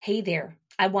Hey there.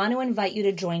 I want to invite you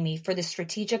to join me for the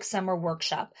Strategic Summer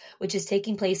Workshop, which is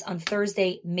taking place on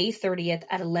Thursday, May 30th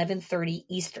at 11:30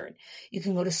 Eastern. You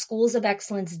can go to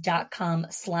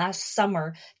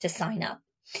schoolsofexcellence.com/summer to sign up.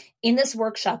 In this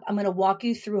workshop, I'm going to walk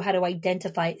you through how to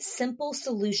identify simple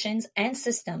solutions and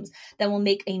systems that will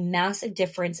make a massive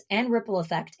difference and ripple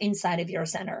effect inside of your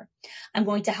center. I'm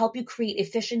going to help you create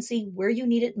efficiency where you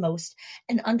need it most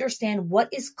and understand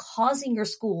what is causing your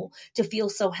school to feel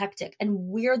so hectic and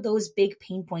where those big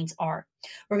pain points are.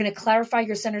 We're going to clarify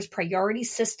your center's priority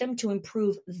system to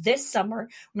improve this summer.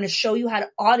 I'm going to show you how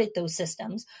to audit those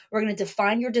systems. We're going to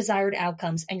define your desired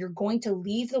outcomes, and you're going to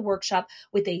leave the workshop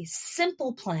with a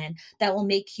simple plan that will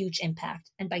make huge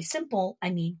impact. And by simple, I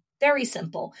mean very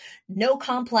simple. No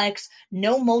complex,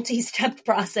 no multi-step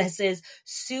processes,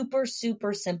 super,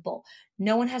 super simple.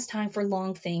 No one has time for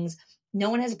long things. No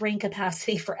one has brain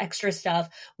capacity for extra stuff.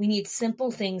 We need simple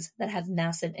things that have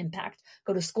massive impact.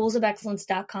 Go to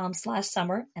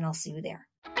schoolsofexcellence.com/summer, and I'll see you there.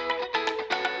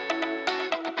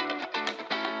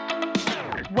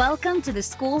 Welcome to the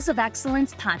Schools of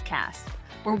Excellence podcast,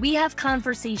 where we have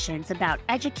conversations about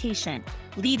education,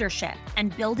 leadership,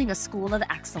 and building a school of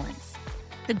excellence.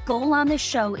 The goal on this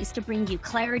show is to bring you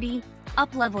clarity,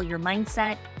 up-level your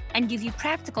mindset, and give you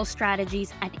practical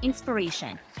strategies and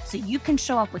inspiration so you can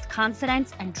show up with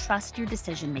confidence and trust your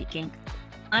decision-making.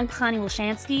 I'm Connie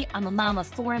Wilshansky. I'm a mom of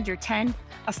 4 under 10,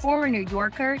 a former New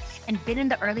Yorker, and been in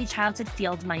the early childhood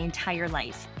field my entire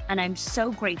life. And I'm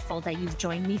so grateful that you've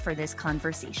joined me for this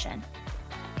conversation.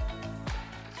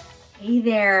 Hey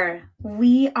there.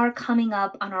 We are coming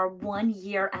up on our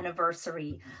 1-year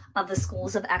anniversary of the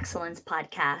Schools of Excellence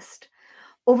podcast.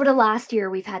 Over the last year,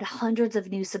 we've had hundreds of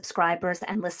new subscribers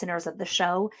and listeners of the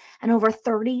show and over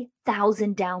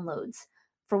 30,000 downloads,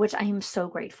 for which I am so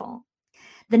grateful.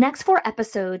 The next 4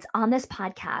 episodes on this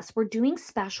podcast, we're doing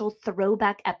special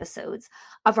throwback episodes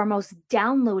of our most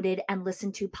downloaded and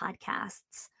listened to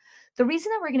podcasts. The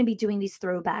reason that we're going to be doing these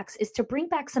throwbacks is to bring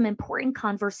back some important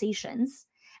conversations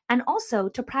and also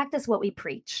to practice what we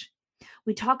preach.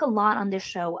 We talk a lot on this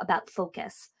show about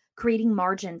focus, creating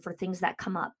margin for things that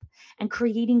come up, and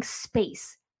creating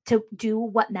space to do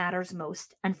what matters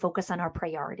most and focus on our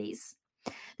priorities.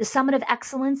 The Summit of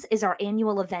Excellence is our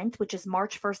annual event, which is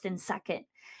March 1st and 2nd.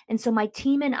 And so my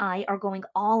team and I are going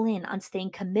all in on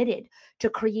staying committed to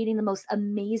creating the most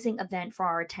amazing event for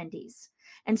our attendees.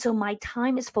 And so my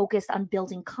time is focused on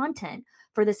building content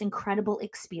for this incredible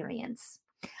experience.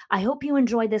 I hope you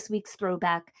enjoyed this week's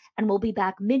throwback, and we'll be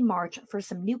back mid-March for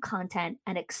some new content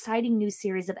and exciting new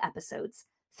series of episodes.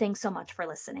 Thanks so much for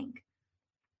listening.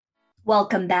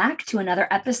 Welcome back to another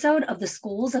episode of the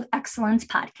Schools of Excellence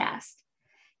podcast.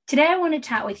 Today, I want to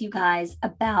chat with you guys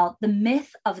about the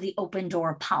myth of the open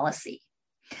door policy.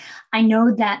 I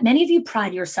know that many of you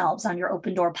pride yourselves on your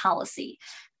open door policy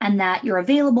and that you're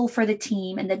available for the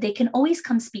team and that they can always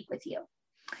come speak with you.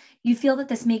 You feel that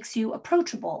this makes you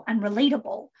approachable and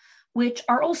relatable, which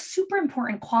are all super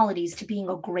important qualities to being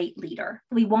a great leader.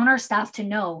 We want our staff to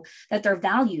know that they're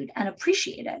valued and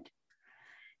appreciated.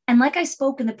 And like I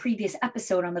spoke in the previous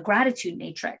episode on the gratitude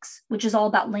matrix, which is all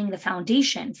about laying the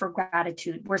foundation for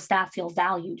gratitude, where staff feel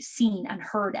valued, seen, and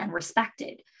heard and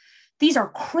respected. These are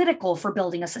critical for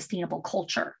building a sustainable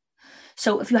culture.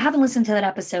 So if you haven't listened to that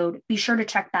episode, be sure to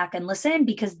check back and listen,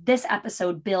 because this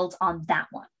episode builds on that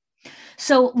one.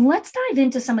 So let's dive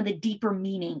into some of the deeper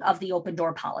meaning of the open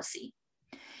door policy.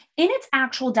 In its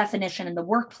actual definition in the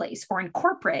workplace or in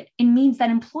corporate, it means that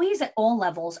employees at all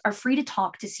levels are free to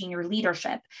talk to senior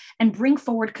leadership and bring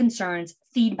forward concerns,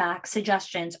 feedback,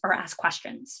 suggestions, or ask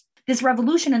questions. This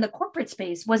revolution in the corporate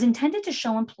space was intended to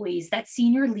show employees that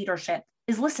senior leadership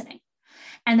is listening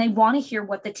and they want to hear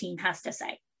what the team has to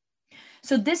say.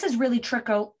 So this has really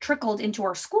trickled into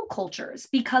our school cultures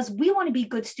because we want to be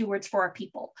good stewards for our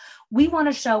people. We want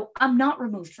to show, I'm not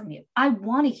removed from you. I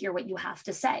want to hear what you have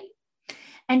to say.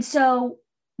 And so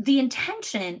the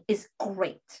intention is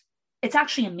great. It's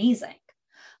actually amazing.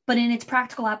 But in its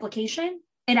practical application,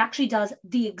 it actually does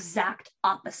the exact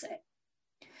opposite.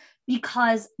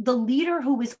 Because the leader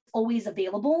who is always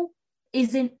available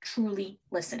isn't truly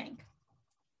listening.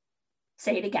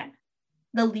 Say it again.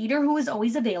 The leader who is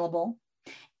always available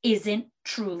isn't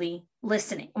truly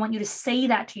listening. I want you to say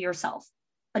that to yourself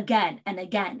again and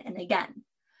again and again.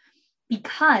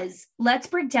 Because let's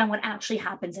break down what actually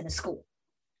happens in a school.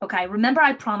 Okay, remember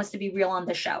I promised to be real on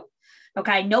the show.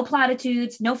 Okay, no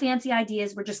platitudes, no fancy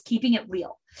ideas. We're just keeping it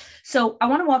real. So I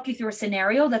want to walk you through a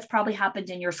scenario that's probably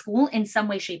happened in your school in some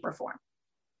way, shape, or form.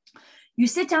 You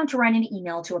sit down to write an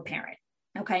email to a parent,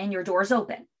 okay, and your door's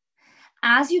open.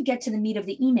 As you get to the meat of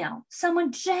the email,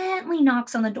 someone gently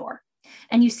knocks on the door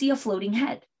and you see a floating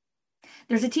head.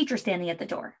 There's a teacher standing at the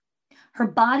door. Her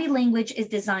body language is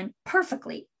designed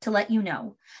perfectly to let you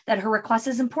know that her request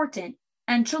is important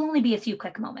and she'll only be a few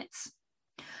quick moments.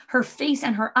 Her face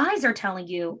and her eyes are telling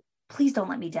you, please don't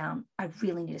let me down. I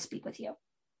really need to speak with you.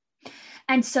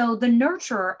 And so the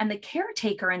nurturer and the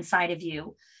caretaker inside of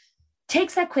you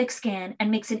takes that quick scan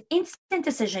and makes an instant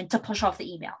decision to push off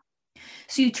the email.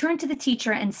 So you turn to the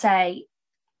teacher and say,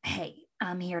 hey,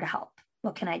 I'm here to help.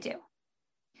 What can I do?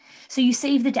 So you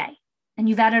save the day and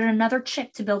you've added another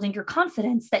chip to building your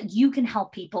confidence that you can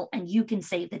help people and you can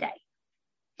save the day.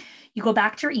 You go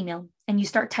back to your email and you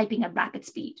start typing at rapid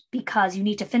speed because you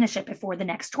need to finish it before the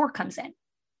next tour comes in.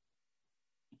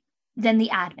 Then the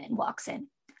admin walks in.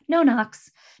 No knocks,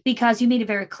 because you made it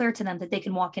very clear to them that they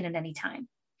can walk in at any time.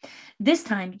 This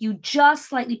time, you just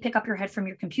slightly pick up your head from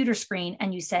your computer screen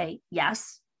and you say,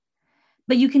 yes,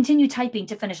 but you continue typing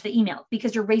to finish the email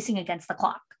because you're racing against the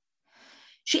clock.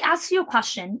 She asks you a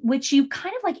question, which you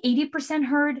kind of like 80%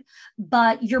 heard,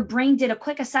 but your brain did a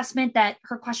quick assessment that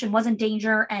her question wasn't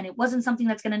danger and it wasn't something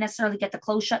that's going to necessarily get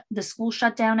the school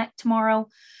shut down tomorrow.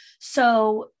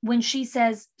 So when she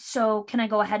says, so can I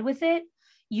go ahead with it?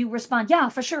 You respond, yeah,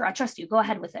 for sure. I trust you. Go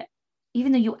ahead with it.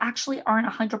 Even though you actually aren't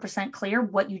 100% clear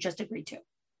what you just agreed to.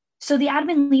 So the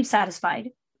admin leaves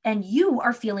satisfied and you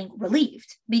are feeling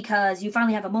relieved because you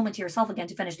finally have a moment to yourself again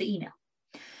to finish the email.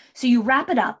 So you wrap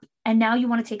it up and now you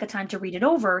want to take a time to read it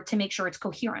over to make sure it's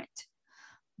coherent.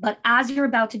 But as you're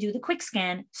about to do the quick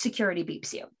scan, security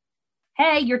beeps you.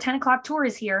 Hey, your 10 o'clock tour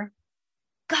is here.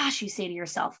 Gosh, you say to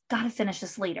yourself, gotta finish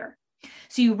this later.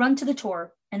 So you run to the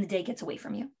tour and the day gets away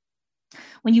from you.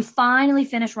 When you finally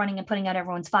finish running and putting out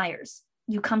everyone's fires,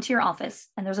 you come to your office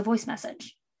and there's a voice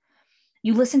message.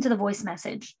 You listen to the voice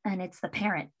message and it's the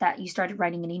parent that you started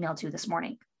writing an email to this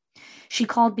morning. She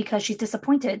called because she's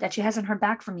disappointed that she hasn't heard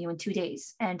back from you in 2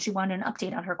 days and she wanted an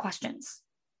update on her questions.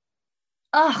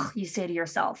 Ugh, you say to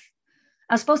yourself,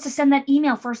 I was supposed to send that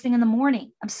email first thing in the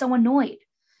morning. I'm so annoyed.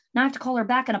 Now I have to call her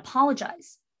back and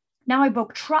apologize. Now I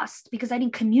broke trust because I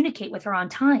didn't communicate with her on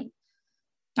time.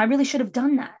 I really should have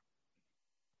done that.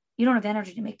 You don't have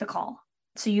energy to make the call.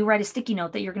 So you write a sticky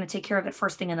note that you're going to take care of it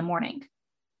first thing in the morning.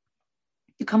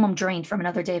 You come home drained from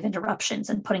another day of interruptions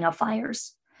and putting out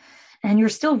fires. And you're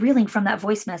still reeling from that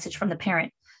voice message from the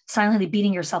parent, silently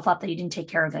beating yourself up that you didn't take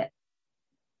care of it.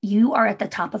 You are at the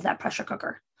top of that pressure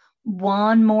cooker.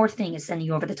 One more thing is sending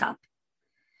you over the top.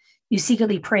 You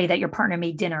secretly pray that your partner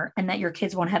made dinner and that your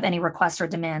kids won't have any requests or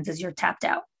demands as you're tapped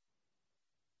out.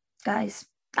 Guys,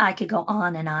 I could go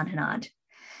on and on and on.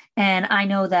 And I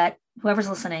know that whoever's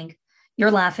listening, you're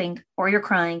laughing or you're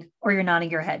crying or you're nodding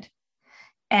your head.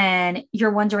 And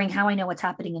you're wondering how I know what's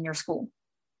happening in your school.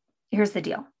 Here's the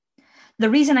deal. The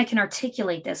reason I can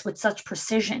articulate this with such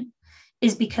precision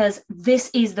is because this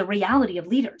is the reality of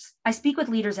leaders. I speak with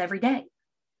leaders every day.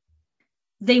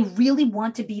 They really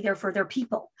want to be there for their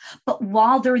people. But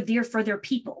while they're there for their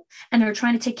people and they're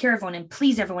trying to take care of everyone and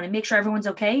please everyone and make sure everyone's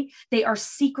okay, they are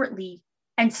secretly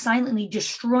and silently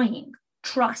destroying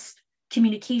trust,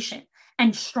 communication,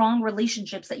 and strong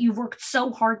relationships that you've worked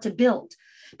so hard to build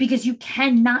because you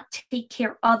cannot take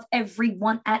care of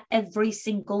everyone at every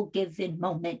single given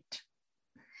moment.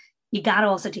 You got to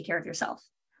also take care of yourself.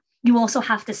 You also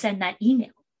have to send that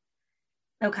email.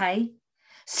 Okay.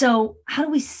 So how do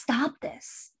we stop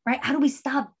this, right? How do we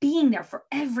stop being there for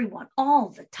everyone all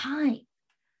the time?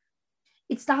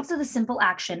 It stops with a simple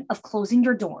action of closing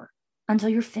your door until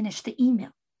you're finished the email,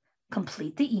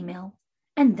 complete the email,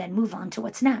 and then move on to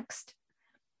what's next.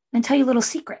 And tell you a little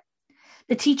secret.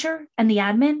 The teacher and the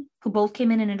admin who both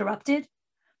came in and interrupted,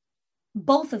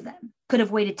 both of them could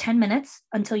have waited 10 minutes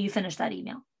until you finished that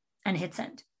email and hit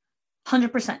send.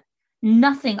 100%.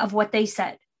 Nothing of what they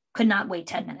said could not wait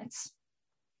 10 minutes.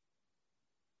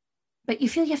 But you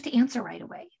feel you have to answer right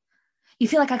away. You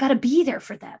feel like I got to be there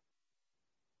for them.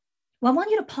 Well, I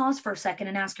want you to pause for a second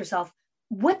and ask yourself,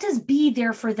 what does be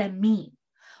there for them mean?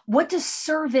 What does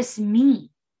service mean?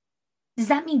 Does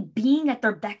that mean being at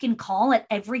their beck and call at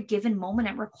every given moment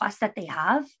and request that they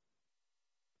have?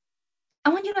 I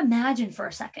want you to imagine for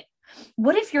a second,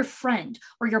 what if your friend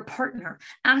or your partner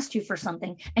asked you for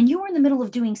something and you were in the middle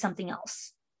of doing something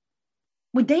else?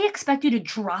 Would they expect you to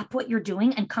drop what you're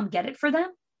doing and come get it for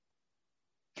them?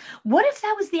 What if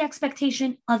that was the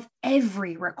expectation of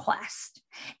every request?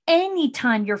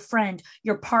 Anytime your friend,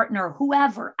 your partner,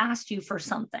 whoever asked you for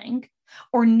something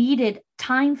or needed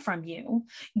time from you,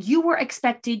 you were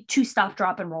expected to stop,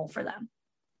 drop, and roll for them.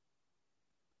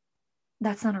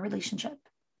 That's not a relationship.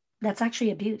 That's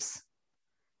actually abuse.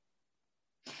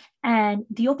 And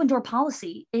the open door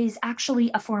policy is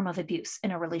actually a form of abuse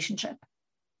in a relationship.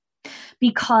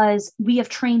 because we have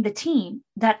trained the team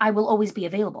that I will always be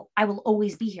available. I will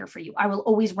always be here for you. I will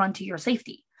always run to your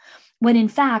safety. When in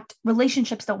fact,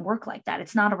 relationships don't work like that.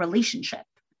 It's not a relationship,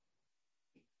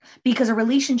 because a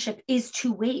relationship is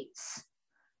two ways,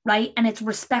 right? And it's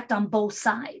respect on both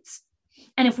sides.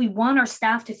 And if we want our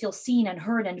staff to feel seen and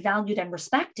heard and valued and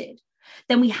respected,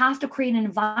 then we have to create an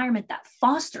environment that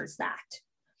fosters that.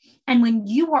 And when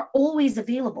you are always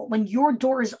available, when your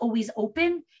door is always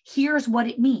open, here's what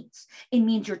it means. It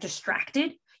means you're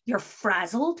distracted, you're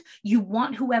frazzled, you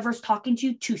want whoever's talking to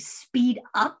you to speed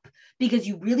up because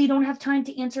you really don't have time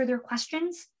to answer their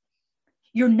questions.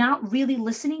 You're not really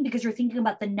listening because you're thinking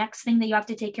about the next thing that you have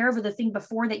to take care of, or the thing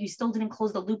before that you still didn't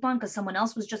close the loop on because someone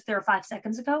else was just there 5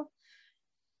 seconds ago.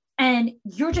 And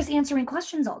you're just answering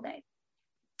questions all day.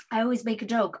 I always make a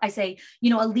joke. I say,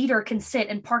 a leader can sit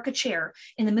and park a chair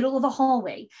in the middle of a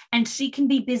hallway and she can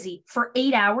be busy for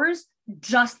 8 hours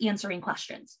just answering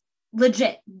questions.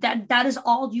 Legit. That is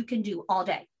all you can do all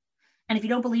day. And if you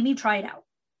don't believe me, try it out.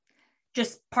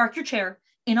 Just park your chair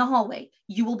in a hallway.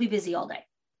 You will be busy all day.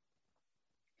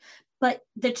 But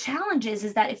the challenge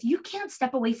is that if you can't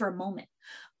step away for a moment,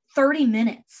 30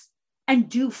 minutes, and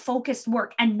do focused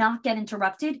work and not get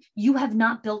interrupted, you have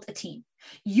not built a team.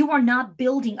 You are not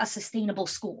building a sustainable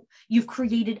school. You've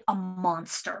created a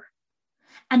monster.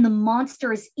 And the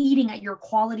monster is eating at your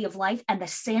quality of life and the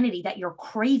sanity that you're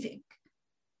craving.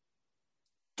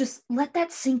 Just let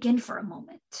that sink in for a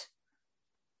moment.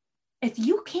 If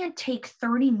you can't take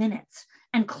 30 minutes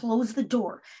and close the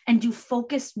door and do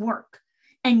focused work,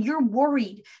 and you're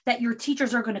worried that your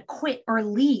teachers are going to quit or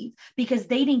leave because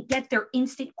they didn't get their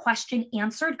instant question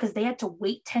answered because they had to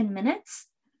wait 10 minutes,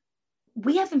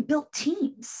 we haven't built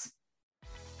teams.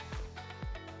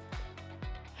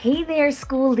 Hey there,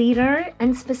 school leader,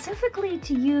 and specifically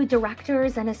to you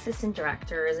directors and assistant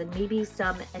directors and maybe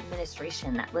some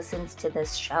administration that listens to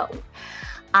this show.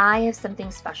 I have something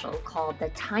special called the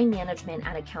Time Management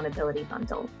and Accountability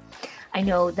Bundle. I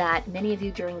know that many of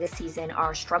you during this season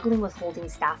are struggling with holding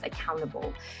staff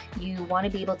accountable. You want to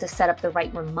be able to set up the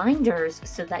right reminders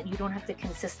so that you don't have to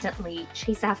consistently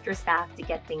chase after staff to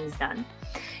get things done.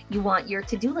 You want your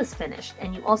to-do list finished,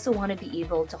 and you also want to be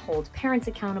able to hold parents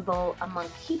accountable among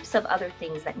heaps of other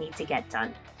things that need to get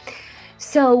done.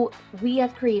 So we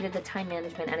have created the Time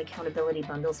Management and Accountability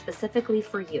Bundle specifically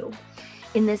for you.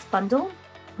 In this bundle,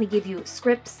 we give you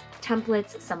scripts,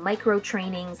 templates, some micro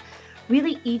trainings.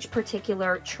 Really, each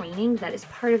particular training that is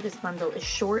part of this bundle is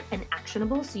short and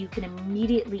actionable, so you can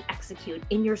immediately execute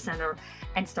in your center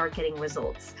and start getting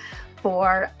results.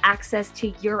 For access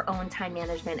to your own time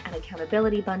management and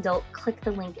accountability bundle, click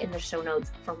the link in the show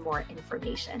notes for more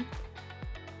information.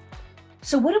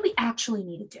 So what do we actually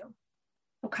need to do?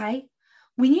 Okay,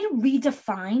 we need to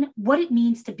redefine what it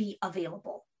means to be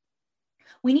available.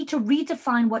 We need to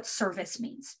redefine what service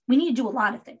means. We need to do a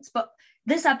lot of things, but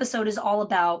this episode is all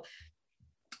about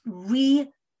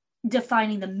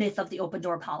redefining the myth of the open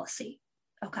door policy.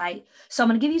 Okay. So I'm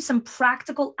going to give you some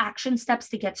practical action steps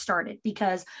to get started,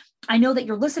 because I know that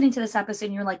you're listening to this episode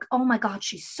and you're like, oh my God,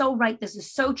 she's so right. This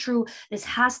is so true. This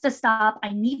has to stop.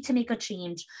 I need to make a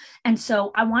change. And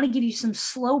so I want to give you some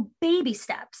slow baby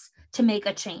steps to make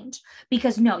a change,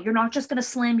 because no, you're not just going to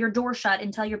slam your door shut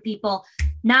and tell your people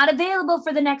not available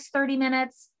for the next 30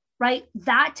 minutes, right?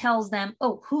 That tells them,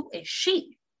 oh, who is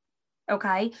she?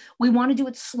 Okay. We want to do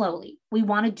it slowly. We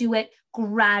want to do it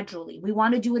gradually. We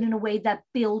want to do it in a way that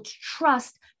builds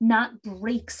trust, not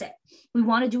breaks it. We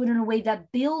want to do it in a way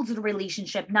that builds the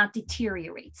relationship, not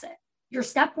deteriorates it. Your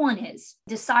step one is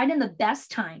deciding the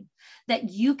best time that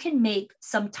you can make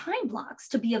some time blocks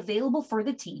to be available for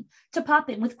the team to pop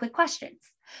in with quick questions.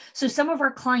 So some of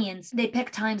our clients, they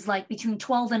pick times like between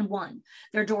 12 and 1.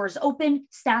 Their doors open,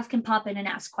 staff can pop in and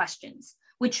ask questions,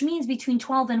 which means between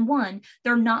 12 and 1,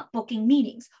 they're not booking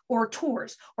meetings or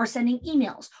tours or sending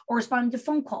emails or responding to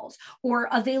phone calls or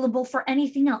available for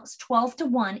anything else. 12 to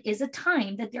 1 is a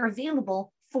time that they're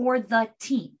available for the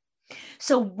team.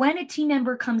 So when a team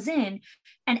member comes in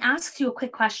and asks you a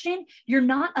quick question, you're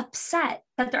not upset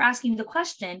that they're asking you the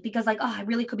question because like, oh, I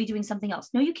really could be doing something else.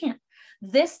 No, you can't.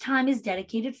 This time is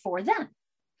dedicated for them.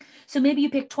 So maybe you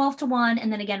pick 12 to 1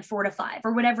 and then again 4 to 5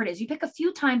 or whatever it is. You pick a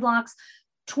few time blocks,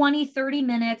 20, 30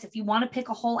 minutes. If you want to pick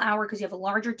a whole hour because you have a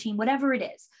larger team, whatever it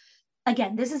is.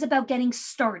 Again, this is about getting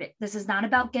started. This is not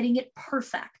about getting it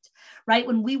perfect, right?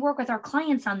 When we work with our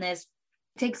clients on this,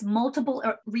 it takes multiple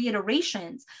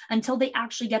reiterations until they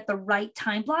actually get the right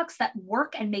time blocks that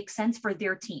work and make sense for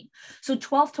their team. So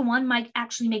 12 to 1 might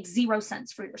actually make 0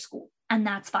 sense for your school, and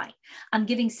that's fine. I'm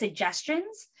giving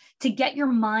suggestions to get your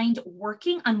mind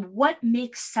working on what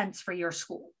makes sense for your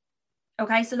school.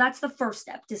 Okay, so that's the first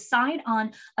step. Decide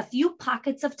on a few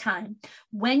pockets of time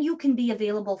when you can be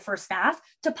available for staff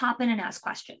to pop in and ask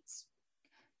questions.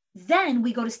 Then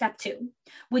we go to step 2,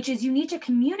 which is you need to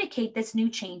communicate this new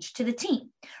change to the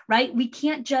team, right? We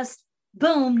can't just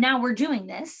boom, now we're doing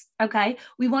this, okay?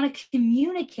 We want to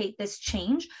communicate this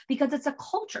change because it's a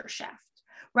culture shift,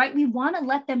 right? We want to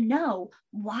let them know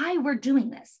why we're doing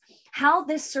this, how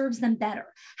this serves them better,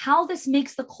 how this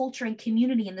makes the culture and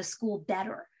community in the school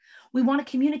better. We want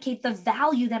to communicate the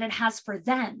value that it has for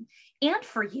them and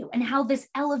for you, and how this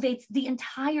elevates the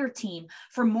entire team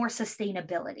for more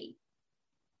sustainability.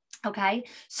 Okay,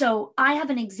 so I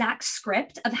have an exact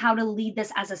script of how to lead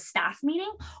this as a staff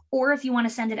meeting, or if you want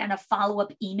to send it in a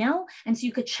follow-up email. And so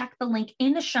you could check the link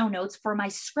in the show notes for my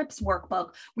scripts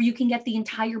workbook, where you can get the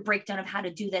entire breakdown of how to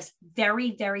do this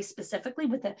very, very specifically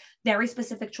with a very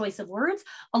specific choice of words,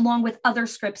 along with other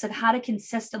scripts of how to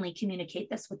consistently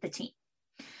communicate this with the team.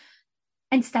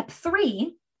 And step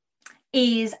 3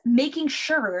 is making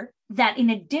sure that in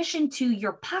addition to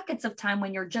your pockets of time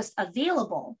when you're just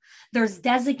available, there's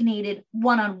designated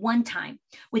one-on-one time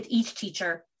with each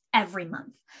teacher every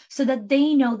month, so that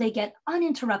they know they get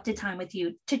uninterrupted time with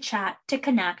you to chat, to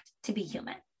connect, to be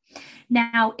human.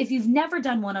 Now, if you've never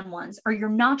done one-on-ones, or you're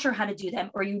not sure how to do them,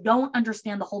 or you don't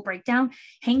understand the whole breakdown,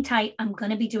 hang tight. I'm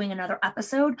going to be doing another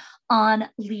episode on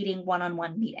leading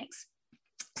one-on-one meetings.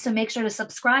 So make sure to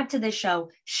subscribe to this show,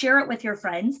 share it with your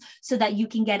friends so that you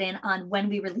can get in on when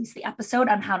we release the episode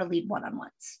on how to lead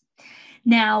one-on-ones.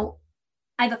 Now,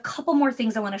 I have a couple more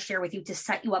things I want to share with you to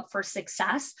set you up for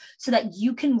success so that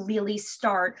you can really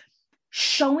start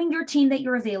showing your team that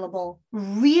you're available,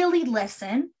 really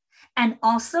listen, and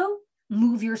also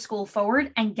move your school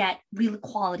forward and get really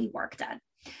quality work done.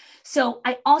 So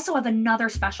I also have another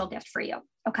special gift for you.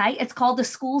 Okay, it's called the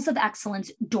Schools of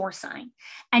Excellence Door Sign,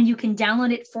 and you can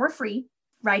download it for free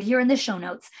right here in the show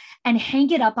notes and hang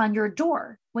it up on your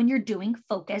door when you're doing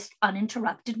focused,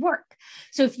 uninterrupted work.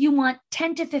 So if you want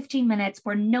 10 to 15 minutes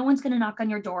where no one's going to knock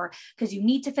on your door because you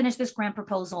need to finish this grant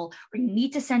proposal, or you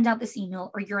need to send out this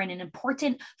email, or you're in an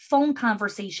important phone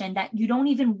conversation that you don't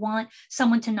even want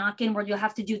someone to knock in where you'll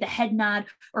have to do the head nod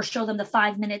or show them the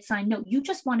 5-minute sign. No, you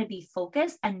just want to be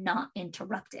focused and not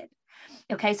interrupted.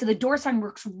 Okay, so the door sign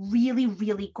works really,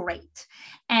 really great.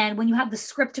 And when you have the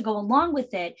script to go along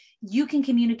with it, you can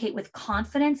communicate with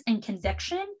confidence and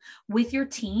conviction with your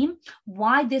team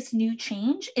why this new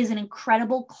change is an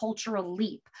incredible cultural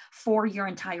leap for your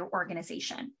entire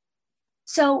organization.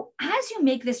 So as you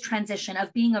make this transition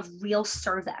of being of real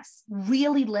service,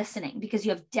 really listening, because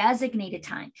you have designated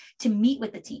time to meet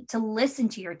with the team, to listen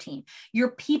to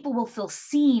your people will feel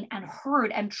seen and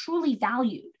heard and truly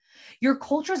valued. Your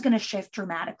culture is going to shift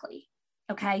dramatically,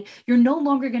 okay? You're no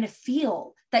longer going to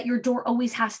feel that your door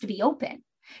always has to be open.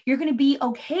 You're going to be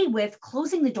okay with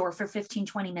closing the door for 15,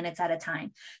 20 minutes at a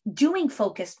time, doing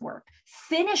focused work,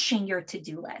 finishing your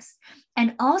to-do list,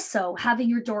 and also having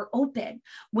your door open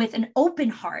with an open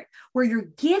heart where you're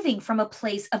giving from a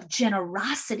place of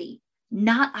generosity,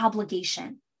 not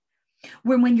obligation.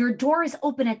 When your door is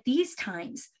open at these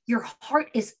times, your heart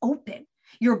is open.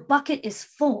 Your bucket is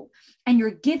full, and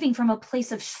you're giving from a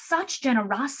place of such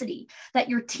generosity that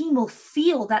your team will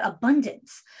feel that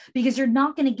abundance, because you're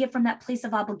not going to give from that place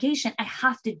of obligation. I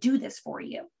have to do this for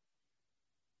you.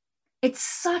 It's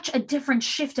such a different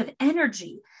shift of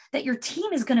energy that your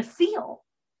team is going to feel.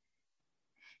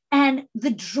 And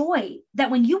the joy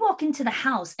that when you walk into the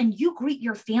house and you greet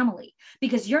your family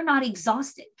because you're not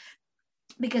exhausted,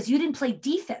 because you didn't play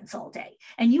defense all day,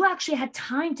 and you actually had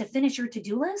time to finish your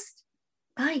to-do list.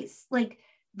 Guys, like,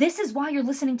 this is why you're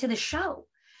listening to the show.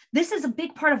 This is a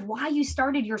big part of why you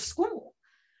started your school,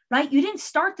 right? You didn't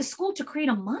start the school to create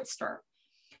a monster.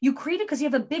 You created because you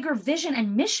have a bigger vision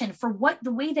and mission for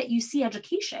the way that you see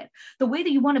education, the way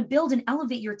that you want to build and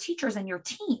elevate your teachers and your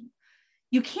team.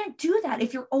 You can't do that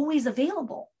if you're always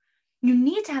available. You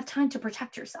need to have time to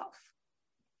protect yourself.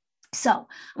 So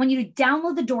I want you to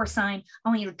download the door sign. I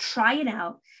want you to try it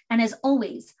out. And as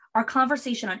always, our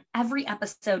conversation on every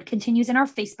episode continues in our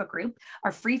Facebook group,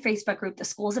 our free Facebook group, the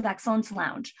Schools of Excellence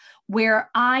Lounge, where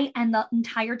I and the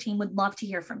entire team would love to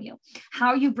hear from you. How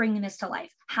are you bringing this to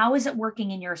life? How is it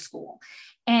working in your school?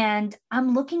 And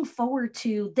I'm looking forward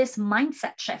to this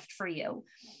mindset shift for you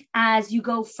as you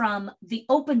go from the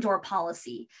open door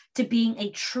policy to being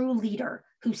a true leader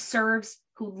who serves,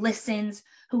 who listens,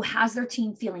 who has their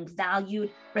team feeling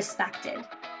valued, respected,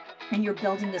 and you're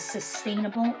building this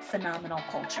sustainable, phenomenal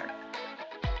culture.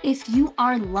 If you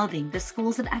are loving the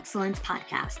Schools of Excellence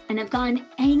podcast and have gotten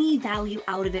any value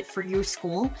out of it for your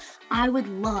school, I would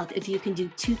love if you can do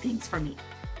 2 things for me.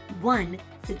 1,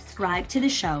 subscribe to the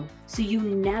show so you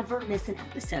never miss an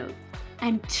episode.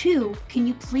 And 2, can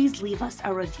you please leave us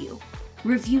a review?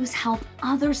 Reviews help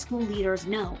other school leaders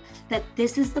know that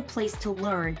this is the place to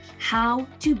learn how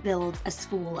to build a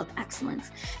school of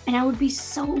excellence. And I would be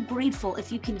so grateful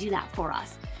if you can do that for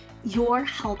us. Your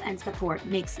help and support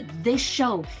makes this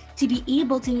show to be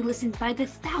able to be listened by the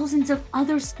thousands of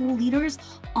other school leaders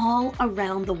all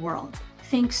around the world.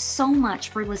 Thanks so much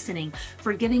for listening,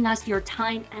 for giving us your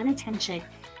time and attention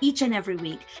each and every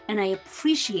week. And I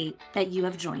appreciate that you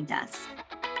have joined us.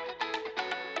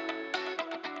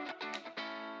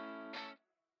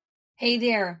 Hey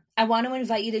there, I want to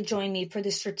invite you to join me for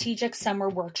the Strategic Summer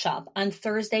Workshop on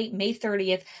Thursday, May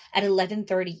 30th at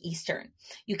 11:30 Eastern.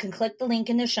 You can click the link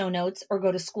in the show notes or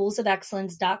go to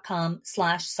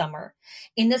schoolsofexcellence.com/summer.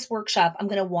 In this workshop, I'm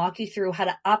going to walk you through how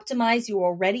to optimize your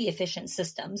already efficient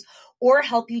systems or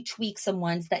help you tweak some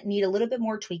ones that need a little bit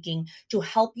more tweaking to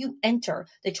help you enter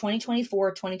the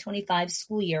 2024-2025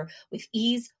 school year with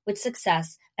ease, with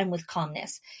success, and with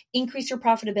calmness. Increase your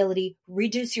profitability,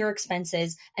 reduce your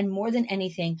expenses, and more than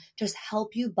anything, just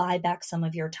help you buy back some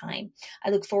of your time. I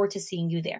look forward to seeing you there.